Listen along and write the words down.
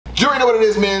already know what it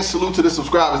is, man. Salute to the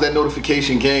subscribers, that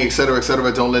notification gang, etc, etc.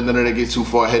 Don't let none of that get too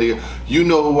far ahead of you. You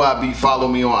know who I be. Follow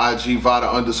me on IG,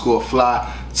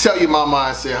 Vada_fly. Tell your mama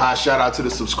I say hi. Shout out to the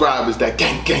subscribers, that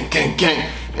gang, gang, gang, gang.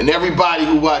 And everybody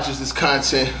who watches this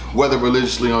content, whether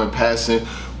religiously or in passing.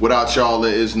 Without y'all,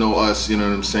 there is no us, you know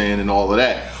what I'm saying, and all of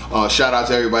that. Shout out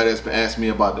to everybody that's been asking me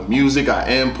about the music. I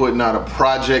am putting out a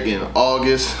project in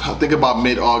August. I think about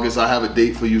mid-August. I have a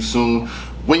date for you soon.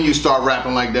 When You Start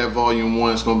Rapping Like That Volume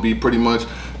 1, it's gonna be pretty much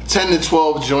 10 to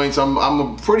 12 joints.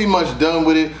 I'm pretty much done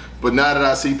with it. But now that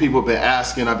I see people been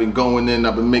asking, I've been going in,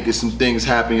 I've been making some things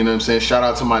happen, you know what I'm saying? Shout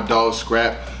out to my dog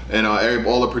Scrap and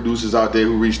all the producers out there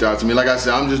who reached out to me. Like I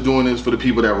said, I'm just doing this for the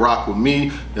people that rock with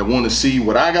me, that want to see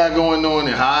what I got going on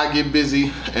and how I get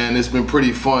busy. And it's been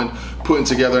pretty fun putting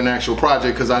together an actual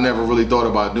project because I never really thought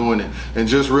about doing it. And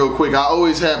just real quick, I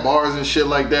always had bars and shit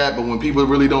like that, but when people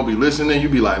really don't be listening, you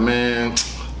be like, man,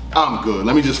 I'm good.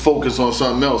 Let me just focus on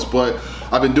something else. But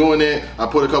I've been doing it. I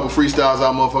put a couple freestyles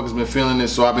out. Motherfuckers been feeling it.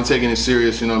 So I've been taking it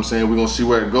serious, you know what I'm saying? We're going to see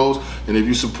where it goes. And if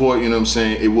you support, you know what I'm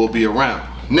saying, it will be around.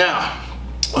 Now,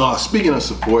 speaking of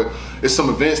support, there's some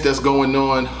events that's going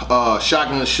on.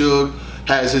 Shotgun Suge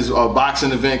has his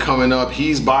boxing event coming up.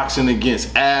 He's boxing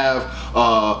against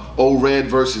Av, O-Red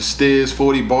versus Stiz,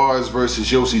 40 Bars versus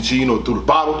Yossi G, you know, through the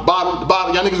bottle.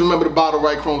 Y'all niggas remember the bottle,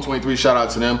 right? Chrome 23, shout out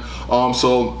to them.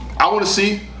 So I want to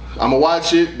see. I'm gonna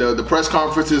watch it. The press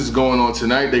conference is going on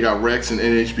tonight. They got Rex and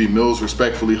NHB Mills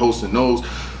respectfully hosting those.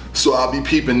 So I'll be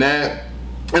peeping that.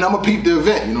 And I'm gonna peep the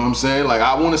event, you know what I'm saying? Like,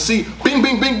 I wanna see bing,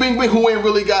 bing, bing, bing, bing, who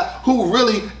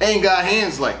really ain't got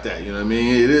hands like that, you know what I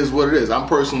mean? It is what it is. I'm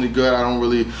personally good. I don't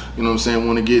really, you know what I'm saying,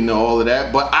 wanna get into all of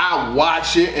that. But I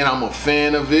watch it and I'm a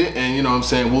fan of it. And you know what I'm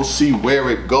saying, we'll see where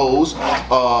it goes.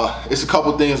 It's a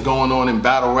couple things going on in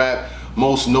battle rap.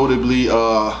 Most notably,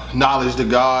 Knowledge to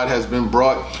God has been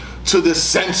brought to the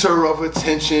center of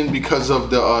attention because of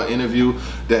the interview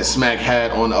that Smack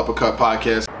had on the Uppercut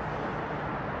podcast.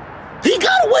 He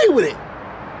got away with it,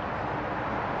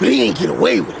 but he ain't get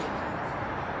away with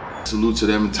it. Salute to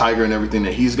them and Tiger and everything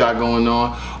that he's got going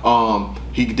on.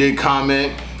 He did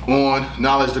comment on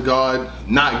Knowledge to God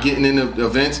not getting in the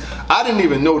events. I didn't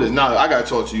even know this. Now I gotta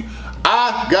talk to you.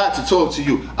 I got to talk to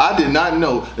you. I did not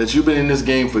know that you've been in this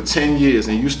game for 10 years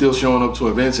and you still showing up to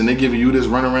events and they giving you this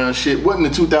runaround shit. What in the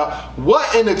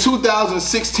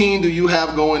 2016 do you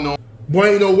have going on?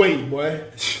 Boy, ain't no way, boy.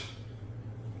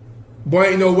 Boy,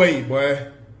 ain't no way, boy.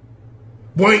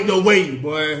 Boy, ain't no way,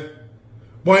 boy.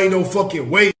 Boy, ain't no fucking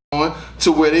way.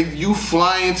 To where you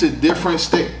flying to different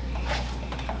states.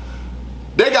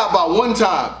 They got about one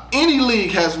time. Any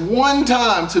league has one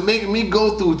time to make me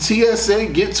go through TSA,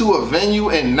 get to a venue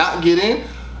and not get in.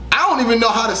 I don't even know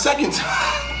how the second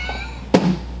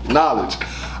time. Knowledge.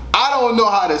 I don't know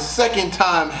how the second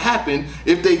time happened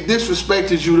if they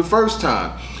disrespected you the first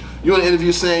time. You in an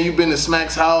interview saying you've been to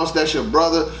Smack's house, that's your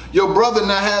brother. Your brother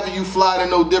not having you fly to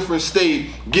no different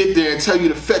state, get there and tell you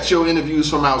to fetch your interviews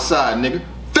from outside, nigga.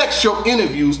 Fetch your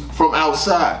interviews from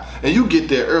outside. And you get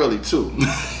there early too.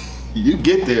 You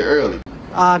get there early.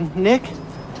 Nick?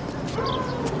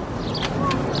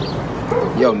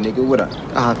 Yo, nigga, what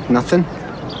up? Nothing.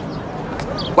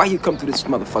 Why you come through this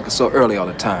motherfucker so early all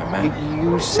the time, man?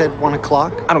 You said 1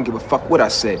 o'clock? I don't give a fuck what I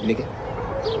said, nigga.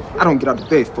 I don't get out of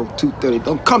bed for 2:30.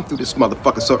 Don't come through this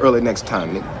motherfucker so early next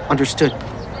time, nigga. Understood.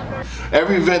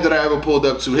 Every event that I ever pulled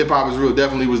up to, Hip Hop Is Real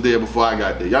definitely was there before I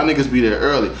got there. Y'all niggas be there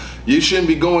early. You shouldn't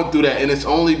be going through that, and it's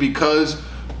only because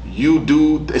you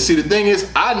do. See, the thing is,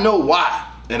 I know why,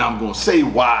 and I'm gonna say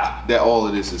why that all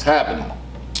of this is happening.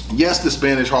 Yes, the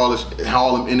Spanish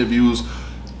Harlem interviews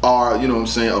are, you know what I'm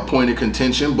saying, a point of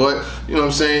contention, but you know what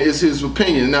I'm saying, it's his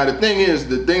opinion. Now the thing is,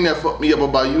 the thing that fucked me up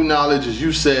about you, Knowledge, is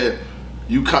you said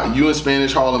you and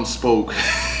Spanish Harlem spoke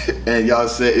and y'all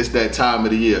said it's that time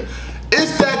of the year.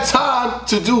 It's that time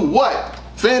to do what?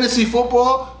 Fantasy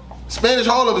football? Spanish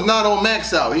Harlem is not on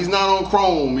Max Out. He's not on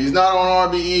Chrome. He's not on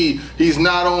RBE. He's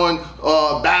not on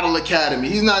Battle Academy.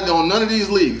 He's not on none of these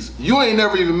leagues. You ain't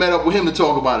never even met up with him to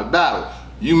talk about a battle.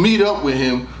 You meet up with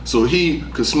him so he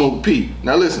could smoke pee.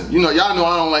 Now listen, you know, y'all know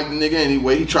I don't like the nigga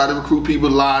anyway. He tried to recruit people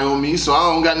to lie on me, so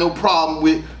I don't got no problem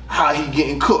with how he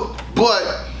getting cooked.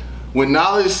 But when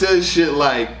Knowledge says shit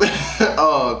like,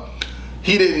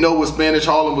 he didn't know what Spanish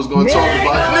Harlem was gonna talk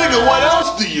about. Nigga, what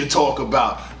else do you talk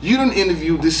about? You done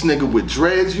interviewed this nigga with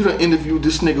dreads. You done interviewed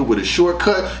this nigga with a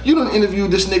shortcut. You done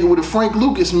interviewed this nigga with a Frank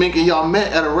Lucas mink and y'all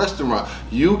met at a restaurant.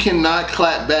 You cannot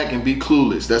clap back and be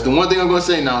clueless. That's the one thing I'm gonna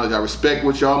say, Knowledge. I respect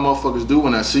what y'all motherfuckers do.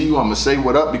 When I see you, I'm gonna say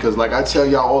what up, because like I tell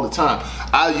y'all all the time,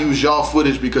 I use y'all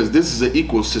footage because this is an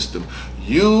ecosystem.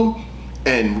 You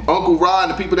and Uncle Rod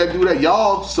and the people that do that,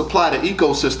 y'all supply the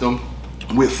ecosystem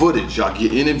with footage. Y'all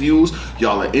get interviews,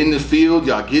 y'all are in the field,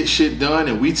 y'all get shit done,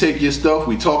 and we take your stuff,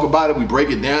 we talk about it, we break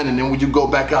it down, and then when you go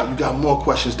back out, you got more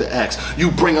questions to ask.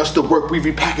 You bring us the work, we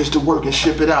repackage the work and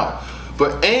ship it out.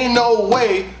 But ain't no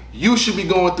way you should be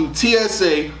going through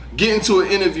TSA, getting to an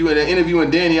interview, and interviewing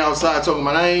Danny outside talking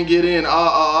about, I ain't get in,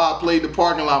 I played the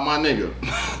parking lot, my nigga.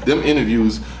 Them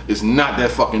interviews is not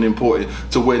that fucking important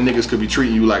to where niggas could be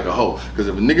treating you like a hoe. Because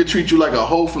if a nigga treat you like a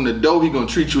hoe from the dough, he gonna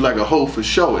treat you like a hoe for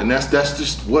sure. And that's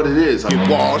just what it is. Get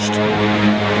washed.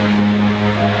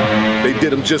 They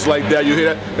did them just like that, you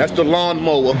hear that? That's the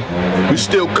lawnmower. We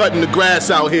still cutting the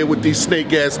grass out here with these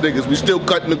snake ass niggas. We still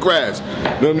cutting the grass. You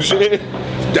know what I'm saying?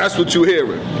 That's what you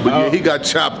hearing. But yeah, he got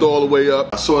chopped all the way up.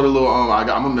 I saw the little,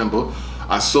 I'm a member.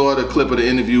 I saw the clip of the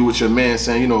interview with your man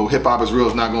saying, you know, hip hop is real,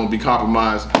 it's not gonna be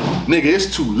compromised. Nigga,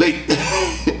 it's too late.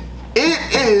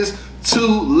 It is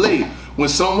too late. When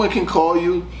someone can call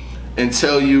you and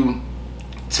tell you,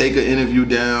 take an interview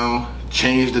down,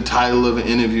 change the title of an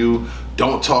interview,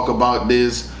 don't talk about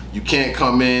this, you can't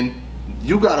come in,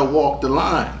 you gotta walk the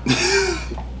line.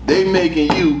 They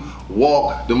making you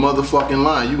walk the motherfucking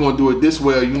line. You gonna do it this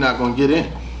way or you're not gonna get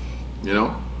in, you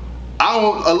know?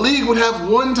 A league would have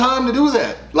one time to do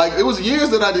that. Like, it was years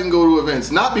that I didn't go to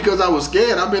events. Not because I was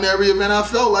scared. I've been to every event I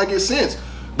felt like it since.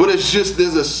 But it's just,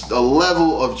 there's a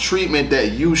level of treatment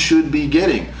that you should be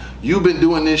getting. You've been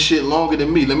doing this shit longer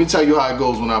than me. Let me tell you how it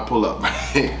goes when I pull up.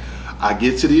 I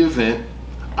get to the event.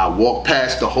 I walk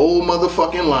past the whole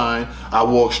motherfucking line. I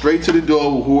walk straight to the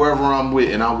door with whoever I'm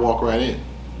with, and I walk right in.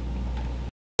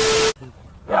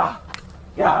 Yeah,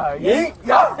 yeah, yeah,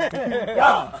 yeah,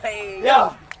 yeah,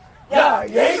 yeah. Yeah,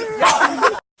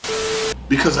 yeah.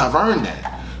 Because I've earned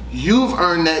that. You've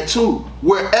earned that too.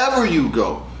 Wherever you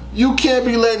go, you can't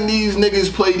be letting these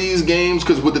niggas play these games,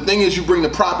 because the thing is, you bring the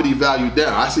property value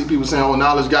down. I see people saying, oh,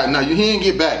 knowledge got, no, he ain't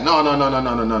get back. No,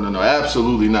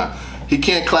 absolutely not. He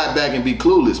can't clap back and be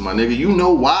clueless, my nigga. You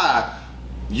know why.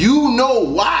 You know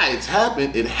why it's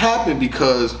happened. It happened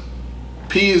because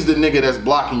P is the nigga that's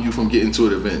blocking you from getting to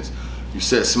the events. You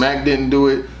said Smack didn't do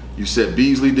it. You said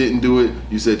Beasley didn't do it.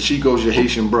 You said Chico's your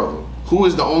Haitian brother. Who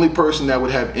is the only person that would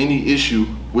have any issue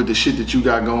with the shit that you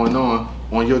got going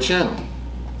on your channel?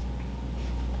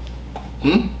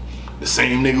 The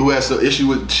same nigga who has an issue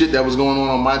with shit that was going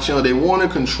on my channel. They want to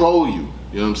control you.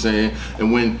 You know what I'm saying?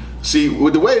 And when, see,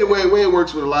 with the way it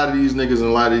works with a lot of these niggas and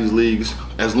a lot of these leagues,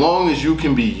 as long as you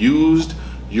can be used,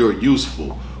 you're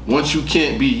useful. Once you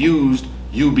can't be used,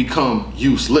 you become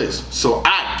useless. So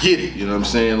I get it, you know what I'm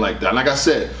saying? Like that. Like I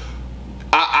said,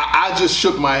 I just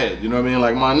shook my head, you know what I mean?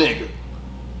 Like, my nigga,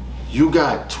 you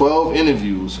got 12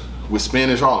 interviews with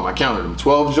Spanish Harlem. I counted them,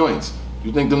 12 joints.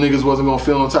 You think them niggas wasn't gonna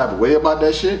feel no type of way about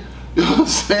that shit? You know what I'm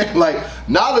saying? Like,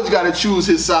 knowledge gotta choose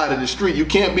his side of the street. You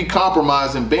can't be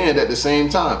compromised and banned at the same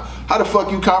time. How the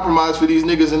fuck you compromise for these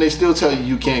niggas and they still tell you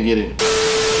you can't get in?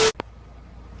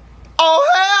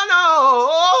 Oh, hell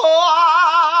no!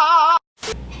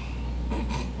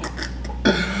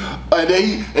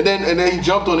 And then he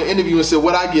jumped on the interview and said,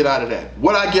 what I get out of that?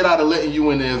 What I get out of letting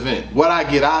you in the event? What I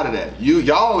get out of that?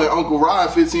 Y'all and Uncle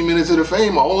Rod 15 Minutes of the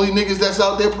Fame are only niggas that's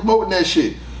out there promoting that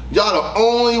shit. Y'all the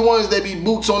only ones that be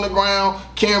boots on the ground,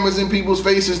 cameras in people's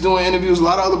faces doing interviews. A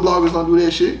lot of other bloggers don't do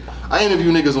that shit. I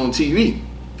interview niggas on TV.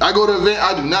 I go to an event,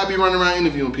 I do not be running around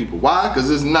interviewing people. Why? Because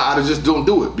it's not, I just don't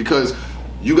do it. Because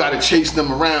you gotta chase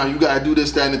them around, you gotta do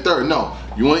this, that, and the third. No,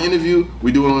 you want to interview,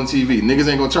 we do it on TV. Niggas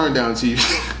ain't gonna turn down TV.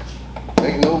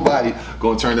 Ain't nobody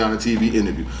gonna turn down a TV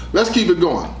interview. Let's keep it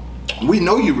going. We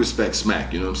know you respect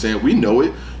Smack, you know what I'm saying? We know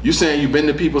it. You saying you've been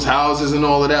to people's houses and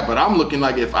all of that, but I'm looking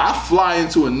like if I fly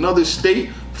into another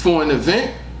state for an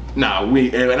event, nah,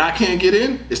 and I can't get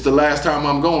in, it's the last time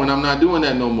I'm going. I'm not doing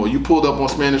that no more. You pulled up on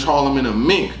Spanish Harlem in a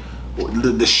mink.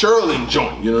 The Sherling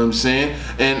joint, you know what I'm saying?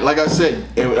 And like I said,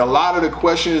 a lot of the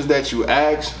questions that you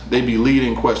ask, they be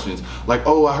leading questions. Like,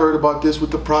 oh, I heard about this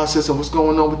with the process and what's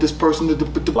going on with this person.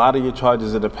 A lot of your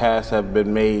charges in the past have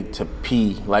been made to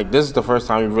P. Like, this is the first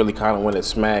time you really kind of went at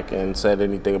Smack and said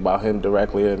anything about him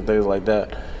directly and things like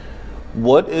that.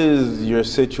 What is your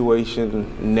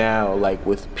situation now, like,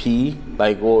 with P?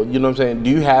 Like, well, you know what I'm saying? Do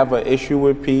you have an issue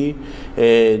with P?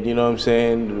 And, you know what I'm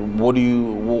saying?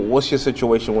 What's your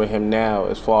situation with him now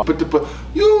as far? But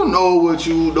you know what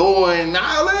you doing,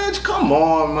 knowledge? Come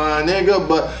on, my nigga.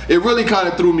 But it really kind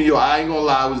of threw me off. I ain't gonna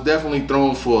lie, I was definitely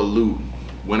thrown for a loop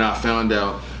when I found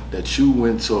out that you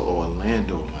went to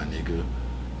Orlando, my nigga,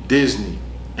 Disney,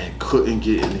 and couldn't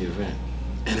get in the event.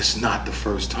 And it's not the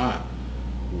first time.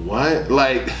 What?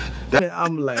 Like that?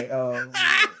 I'm like,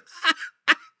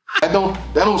 that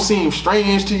don't seem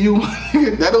strange to you?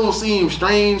 That don't seem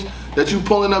strange that you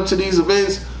pulling up to these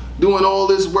events, doing all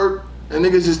this work, And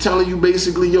niggas just telling you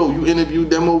basically, yo, you interviewed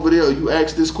them over there, you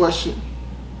asked this question.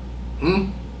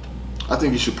 I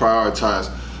think you should prioritize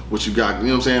what you got. You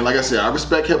know what I'm saying? Like I said, I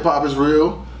respect hip hop is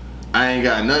real. I ain't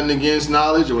got nothing against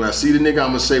knowledge. And when I see the nigga, I'm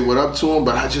gonna say what up to him.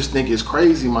 But I just think it's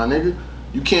crazy, my nigga.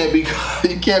 You can't be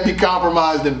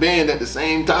compromised and banned at the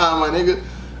same time, my nigga.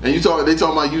 And they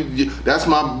talking about you. That's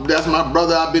my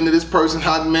brother. I've been to this person.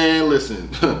 Hot man, listen.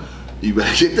 You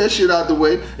better get that shit out the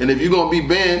way. And if you're gonna be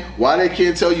banned, why they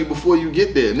can't tell you before you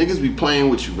get there? Niggas be playing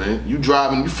with you, man. You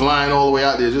driving, you flying all the way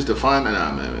out there just to find that.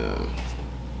 Nah, man.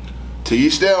 To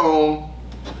each their own.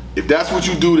 If that's what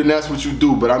you do, then that's what you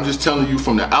do. But I'm just telling you,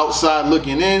 from the outside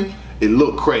looking in, it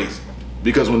looked crazy.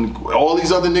 Because when all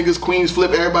these other niggas, Queens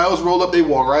flip, everybody else roll up, they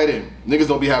walk right in. Niggas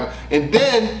don't be having. And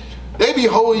then they be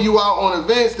holding you out on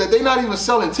events that they not even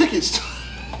selling tickets to.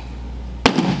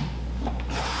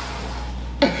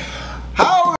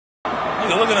 How?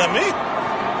 You're looking at me?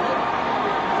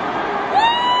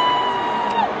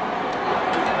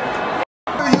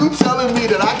 Are you telling me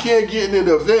that I can't get in an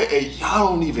event and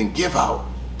y'all don't even give out?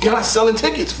 You're not selling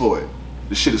tickets for it.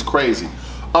 This shit is crazy.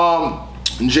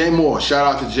 Jay Morr,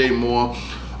 shout out to Jay Morr.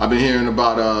 I've been hearing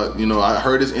about, you know, I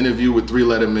heard his interview with 3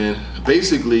 Lettermen,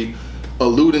 basically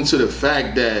alluding to the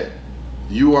fact that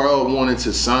URL wanted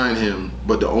to sign him,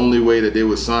 but the only way that they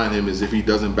would sign him is if he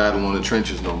doesn't battle on the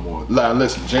trenches no more. Now,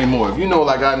 listen, Jay Morr, if you know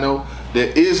like I know, there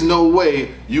is no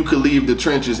way you could leave the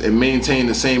trenches and maintain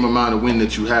the same amount of win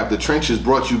that you have. The trenches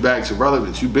brought you back to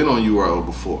relevance. You've been on URL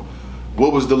before.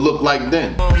 What was the look like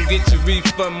then? Get your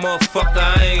refund, motherfucker,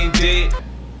 I ain't dead.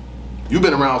 You've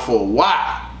been around for a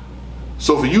while.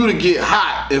 So for you to get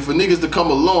hot and for niggas to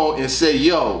come along and say,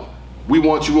 yo, we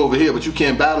want you over here, but you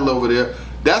can't battle over there,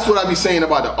 that's what I be saying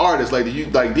about the artists. Like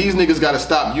these niggas gotta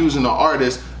stop using the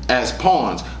artists as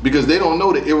pawns, because they don't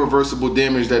know the irreversible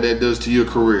damage that does to your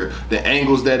career, the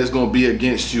angles that is gonna be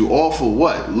against you, all for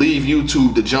what? Leave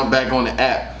YouTube to jump back on the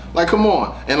app. Like, come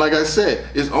on. And like I said,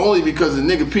 it's only because the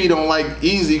nigga P don't like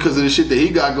Easy because of the shit that he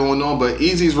got going on, but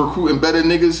Easy's recruiting better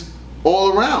niggas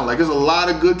all around. Like, there's a lot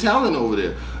of good talent over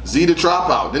there. Z the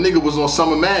Dropout, the nigga was on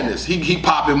Summer Madness. He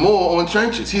popping more on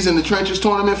Trenches. He's in the Trenches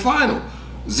tournament final.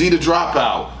 Z the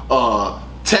Dropout,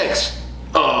 Tex,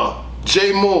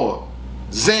 Jay Morr,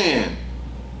 Zan,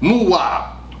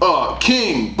 Muwab,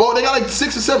 King. Boy, they got like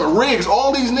 6 or 7 Riggs.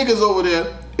 All these niggas over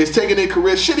there is taking their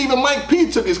career. Shit, even Mike P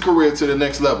took his career to the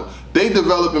next level. They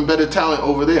developing better talent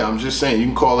over there. I'm just saying, you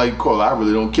can call it like you call it. I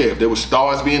really don't care. If there were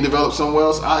stars being developed somewhere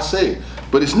else, I say it.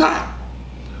 But it's not.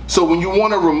 So when you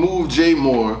want to remove Jay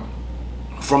Morr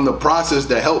from the process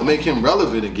that helped make him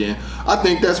relevant again, I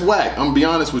think that's whack. I'm gonna be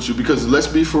honest with you, because let's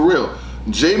be for real.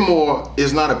 Jay Morr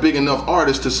is not a big enough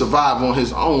artist to survive on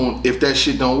his own if that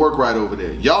shit don't work right over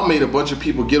there. Y'all made a bunch of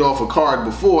people get off a card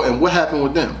before, and what happened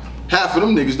with them? Half of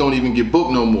them niggas don't even get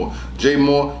booked no more. Jay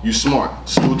Morr, you smart.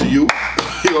 Salute to you.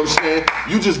 You know what I'm saying?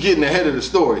 You just getting ahead of the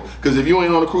story. Because if you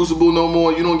ain't on the Crucible no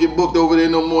more, you don't get booked over there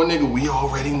no more, nigga, we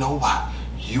already know why.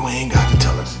 You ain't got to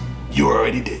tell us. You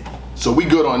already did. So we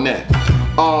good on that.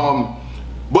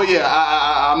 But yeah,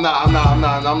 I'm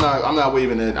not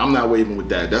waving it. I'm not waving with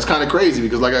that. That's kind of crazy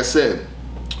because, like I said,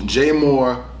 Jay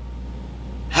Morr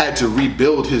had to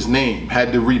rebuild his name,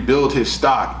 had to rebuild his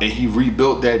stock, and he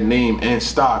rebuilt that name and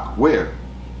stock where?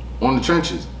 On the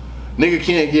Trenches. Nigga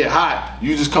can't get hot.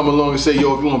 You just come along and say,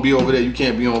 yo, if you want to be over there, you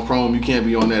can't be on Chrome, you can't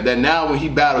be on that. That now when he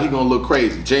battle, he gonna look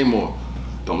crazy. Jay Morr,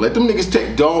 don't let them niggas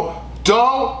take.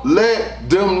 Don't let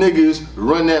them niggas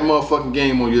run that motherfucking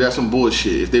game on you. That's some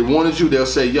bullshit. If they wanted you, they'll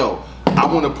say, yo, I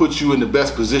want to put you in the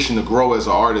best position to grow as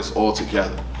an artist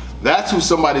altogether. That's who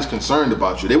somebody's concerned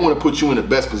about you. They want to put you in the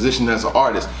best position as an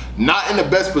artist, not in the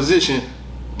best position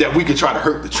that we could try to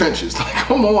hurt the Trenches. Like,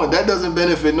 come on, that doesn't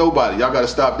benefit nobody. Y'all got to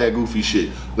stop that goofy shit.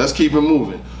 Let's keep it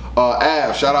moving.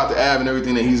 Av, shout out to Av and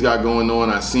everything that he's got going on.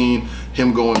 I seen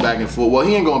him going back and forth. Well,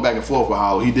 he ain't going back and forth with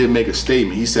Hollow. He did make a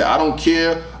statement. He said, I don't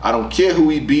care who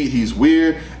he beat. He's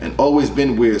weird and always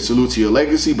been weird. Salute to your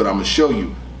legacy, but I'm going to show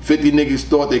you. 50 niggas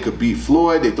thought they could beat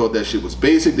Floyd. They thought that shit was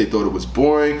basic. They thought it was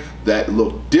boring. That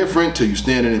looked different till you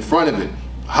standing in front of it.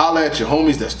 Holla at your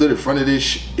homies that stood in front of this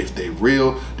shit. If they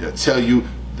real, they'll tell you,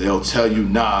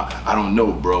 nah, I don't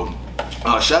know, bro.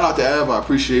 Shout out to Av. I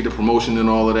appreciate the promotion and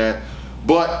all of that.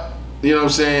 But, you know what I'm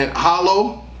saying,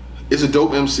 Hollow is a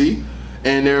dope MC,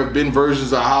 and there have been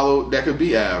versions of Hollow that could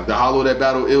be Av. The Hollow that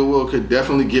battled Ill Will could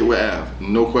definitely get with Av.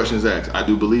 No questions asked. I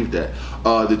do believe that.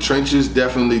 The Trenches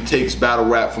definitely takes battle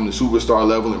rap from the superstar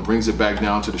level and brings it back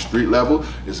down to the street level.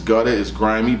 It's gutter, it's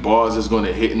grimy, bars is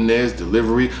gonna hit in there, it's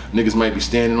delivery. Niggas might be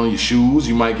standing on your shoes,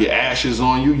 you might get ashes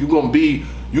on you. You gonna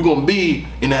be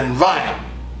in that environment.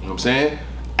 You know what I'm saying?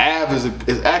 Av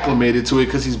is acclimated to it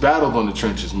because he's battled on the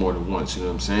trenches more than once, you know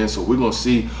what I'm saying? So we're gonna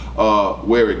see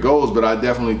where it goes, but I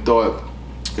definitely thought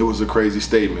it was a crazy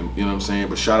statement, you know what I'm saying?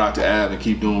 But shout out to Av and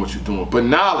keep doing what you're doing. But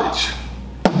knowledge,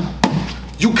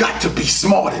 you got to be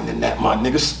smarter than that, my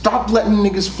nigga. Stop letting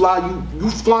niggas fly you. You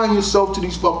flying yourself to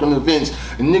these fucking events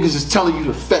and niggas is telling you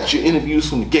to fetch your interviews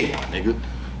from the gate, my nigga.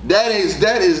 That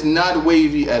is not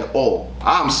wavy at all.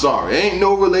 I'm sorry. Ain't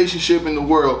no relationship in the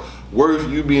world worth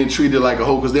you being treated like a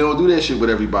hoe, because they don't do that shit with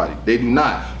everybody. They do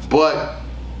not. But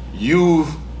you've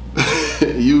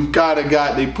kind of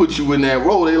got, they put you in that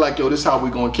role. They like, yo, this is how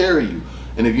we gonna carry you.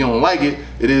 And if you don't like it,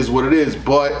 it is what it is.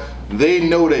 But they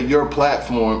know that your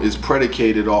platform is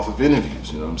predicated off of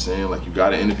interviews, you know what I'm saying? Like, you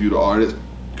gotta interview the artist,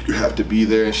 you have to be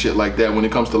there and shit like that. When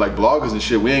it comes to like bloggers and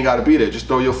shit, we ain't gotta be there. Just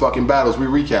throw your fucking battles, we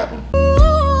recap them.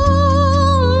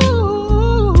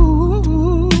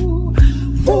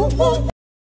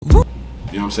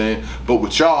 You know what I'm saying? But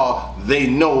with y'all, they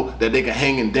know that they can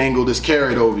hang and dangle this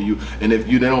carrot over you, and if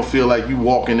they don't feel like you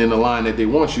walking in the line that they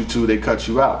want you to, they cut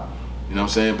you out. You know what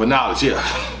I'm saying? But knowledge, yeah.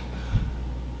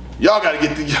 Y'all gotta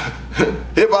get the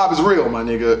hip-hop is real, my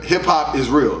nigga. Hip-hop is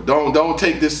real. Don't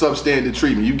take this substandard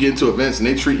treatment. You get into events and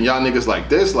they treating y'all niggas like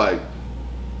this, like.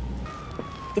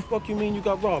 The fuck you mean you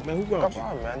got robbed, man? Who robbed you?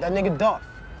 Come on, man. That nigga Duff.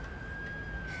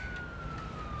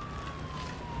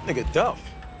 Nigga Duff.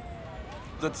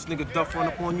 Let this nigga Duff run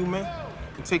up on you, man,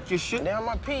 and take your shit? They on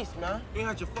my piece, man. You ain't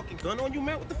had your fucking gun on you,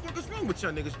 man? What the fuck is wrong with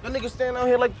y'all niggas? Y'all niggas standing out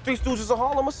here like Three Stooges of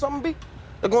Harlem or something, B?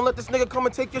 They gonna let this nigga come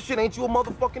and take your shit? Ain't you a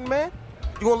motherfucking man?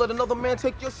 You gonna let another man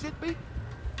take your shit, B?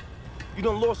 You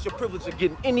done lost your privilege of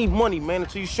getting any money, man,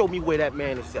 until you show me where that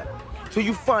man is at. Till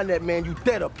you find that man, you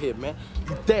dead up here, man.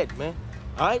 You dead, man.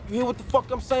 All right? You hear what the fuck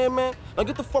I'm saying, man? Now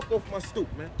get the fuck off my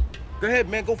stoop, man. Go ahead,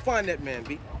 man. Go find that man,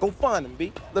 B. Go find him,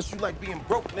 B. Unless you like being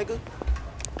broke, nigga.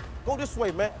 Go this way,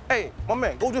 man. Hey, my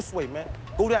man, go this way, man.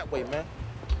 Go that way, man.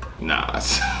 Nah,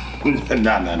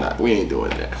 nah. We ain't doing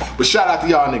that. But shout out to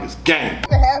y'all niggas. Gang.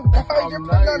 You're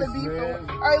putting on a beef for,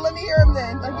 all right, let me hear him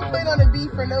then. Like, you're putting on a beef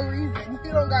for no reason.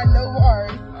 You don't got no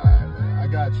bars. I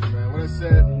got you, man. What I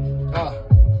said,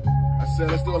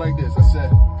 let's do it like this. I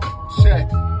said, check.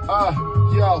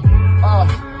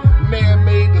 Man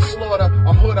made the slaughter.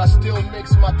 I'm hood, I still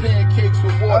mix my pancakes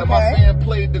with water. My fan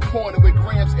played the corner with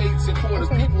grams, eights, and quarters.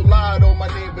 People lied on my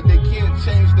name, but they can't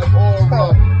change the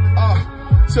aura.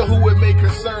 To who it may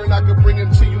concern, I could bring him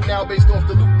to you now based off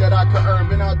the loot that I could earn.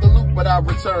 Been out the loop, but I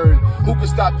return. Who can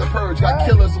stop the purge? Got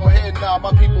killers on head now.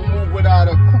 My people move without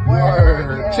a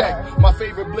word. Check. My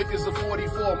favorite blick is a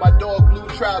 44. My dog blue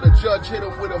trout. The judge hit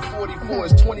him with a 44.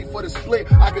 It's 20 for the split.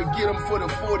 I could get him for the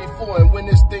 44. And when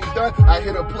this thing done, I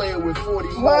hit a player with 40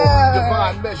 more.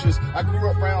 Divine measures. I grew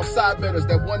up around side betters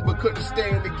that won but couldn't stay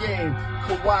in the game.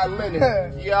 Kawhi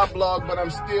Leonard. Yeah, I blog, but I'm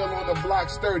still on the block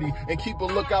sturdy. And keep a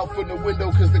lookout for the window,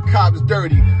 cause the cops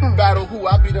dirty. Battle who?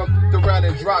 I beat them around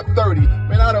and drop 30.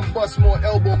 Man, I done bust more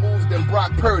elbow moves than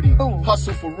Brock Purdy.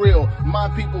 Hustle for real. My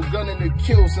people gunning to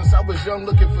kill since I was young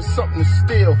looking for something to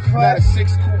steal. Now the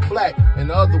 6 coupe black and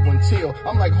the other one teal.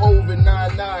 I'm like Hove in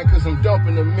 9-9 cause I'm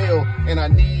dumping the mill. And I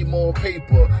need more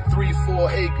paper.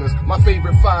 3-4 acres. My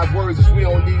favorite 5 words is we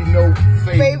don't need no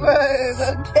favors.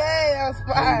 Okay, that's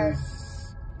fine.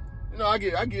 You know, I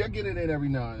get it in every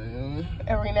now and then.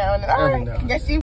 Every now and then. All right. Guess you